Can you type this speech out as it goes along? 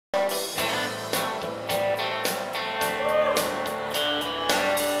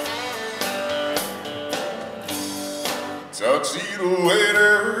see the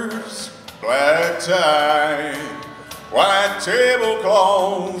waiters, black tie, white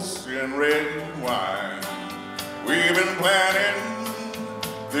tablecloths, and red wine. We've been planning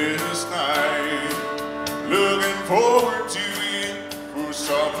this night, looking forward to it for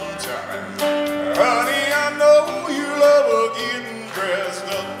some time. Honey, I know you love getting dressed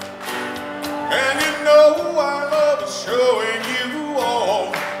up, and you know I love showing you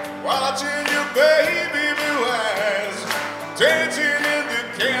all, watching